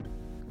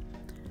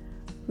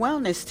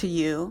Wellness to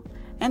you,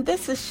 and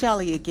this is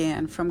Shelley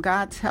again from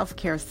God's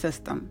Healthcare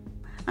System.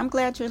 I'm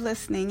glad you're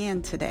listening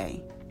in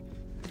today.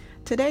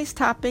 Today's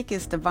topic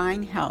is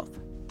divine health.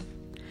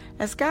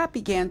 As God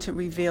began to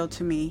reveal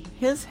to me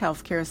His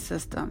healthcare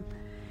system,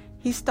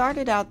 He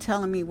started out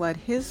telling me what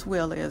His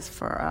will is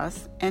for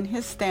us and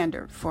His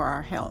standard for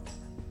our health.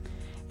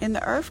 In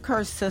the Earth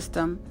Curse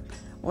system,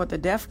 or the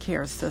Death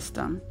Care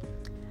system,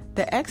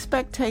 the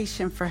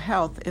expectation for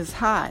health is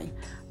high,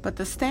 but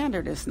the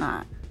standard is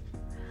not.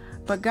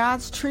 But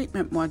God's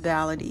treatment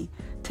modality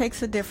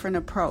takes a different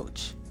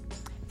approach.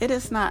 It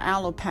is not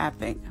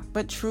allopathic,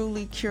 but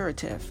truly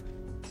curative.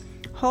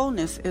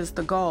 Wholeness is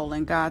the goal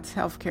in God's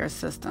healthcare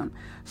system,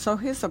 so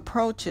His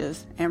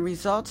approaches and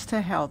results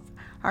to health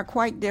are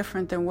quite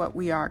different than what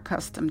we are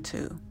accustomed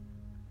to.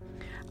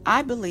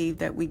 I believe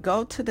that we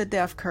go to the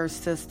Death Curse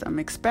system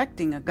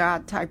expecting a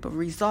God type of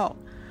result,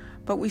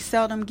 but we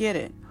seldom get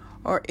it,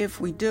 or if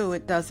we do,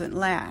 it doesn't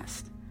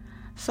last.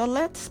 So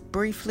let's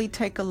briefly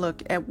take a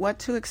look at what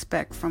to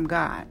expect from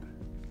God.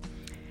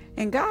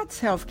 In God's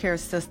healthcare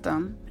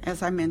system,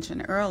 as I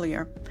mentioned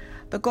earlier,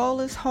 the goal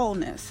is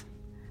wholeness.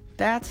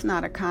 That's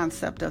not a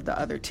concept of the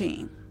other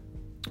team.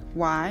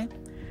 Why?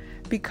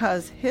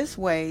 Because His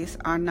ways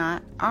are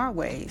not our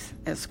ways,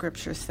 as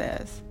Scripture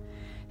says.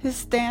 His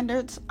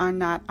standards are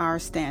not our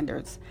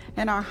standards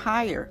and are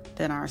higher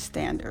than our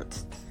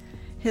standards.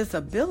 His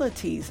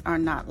abilities are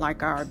not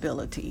like our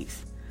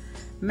abilities.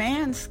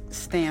 Man's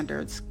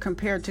standards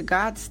compared to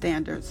God's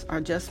standards are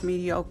just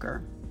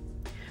mediocre.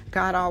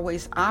 God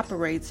always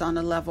operates on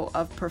a level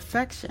of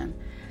perfection,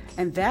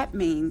 and that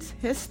means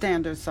His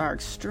standards are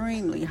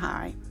extremely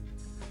high,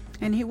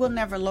 and He will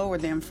never lower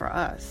them for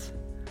us.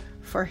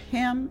 For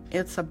Him,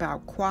 it's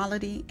about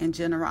quality and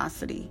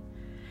generosity.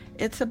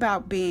 It's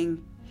about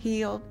being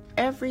healed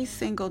every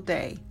single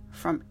day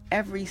from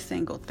every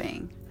single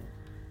thing.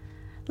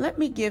 Let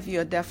me give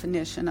you a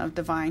definition of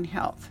divine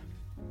health.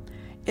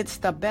 It's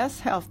the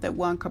best health that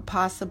one could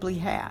possibly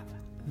have,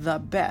 the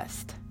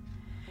best.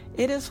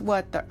 It is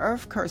what the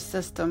Earth Curse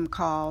system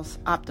calls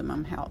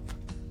optimum health.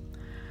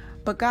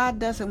 But God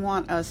doesn't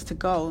want us to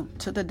go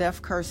to the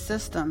Death Curse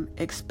system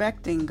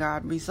expecting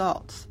God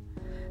results.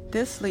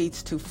 This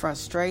leads to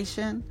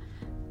frustration,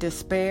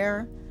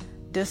 despair,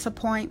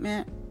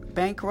 disappointment,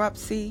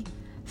 bankruptcy,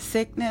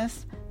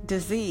 sickness,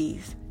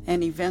 disease,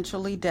 and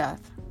eventually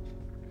death.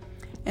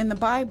 In the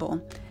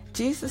Bible,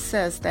 Jesus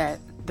says that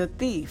the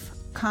thief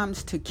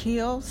comes to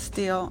kill,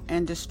 steal,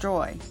 and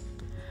destroy.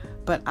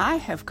 But I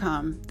have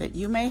come that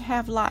you may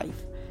have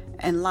life,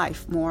 and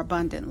life more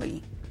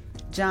abundantly.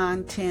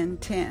 John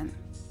 10:10.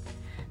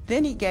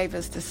 Then He gave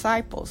His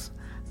disciples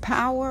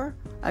power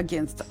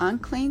against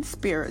unclean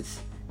spirits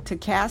to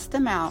cast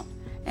them out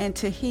and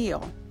to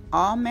heal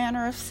all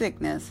manner of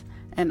sickness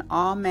and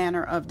all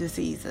manner of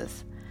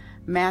diseases.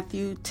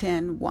 Matthew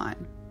 10:1.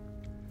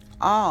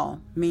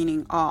 All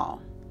meaning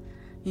all.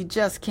 You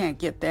just can't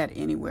get that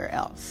anywhere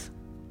else.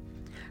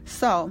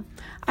 So,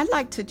 I'd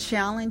like to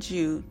challenge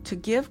you to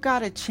give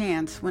God a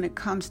chance when it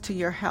comes to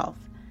your health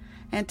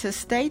and to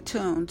stay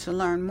tuned to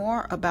learn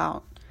more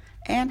about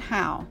and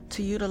how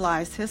to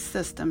utilize His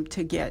system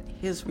to get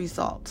His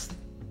results.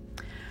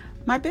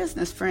 My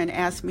business friend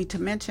asked me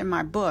to mention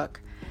my book,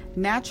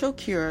 Natural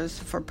Cures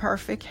for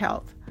Perfect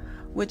Health,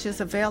 which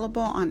is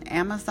available on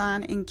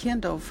Amazon and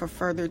Kindle for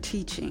further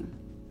teaching.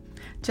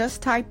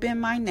 Just type in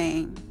my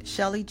name,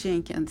 Shelley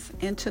Jenkins,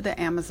 into the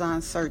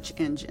Amazon search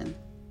engine.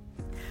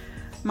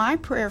 My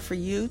prayer for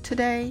you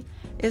today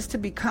is to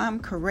become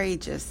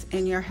courageous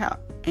in your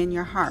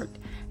heart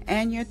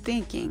and your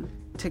thinking,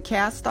 to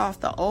cast off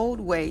the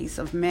old ways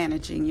of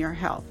managing your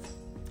health.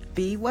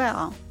 Be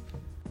well.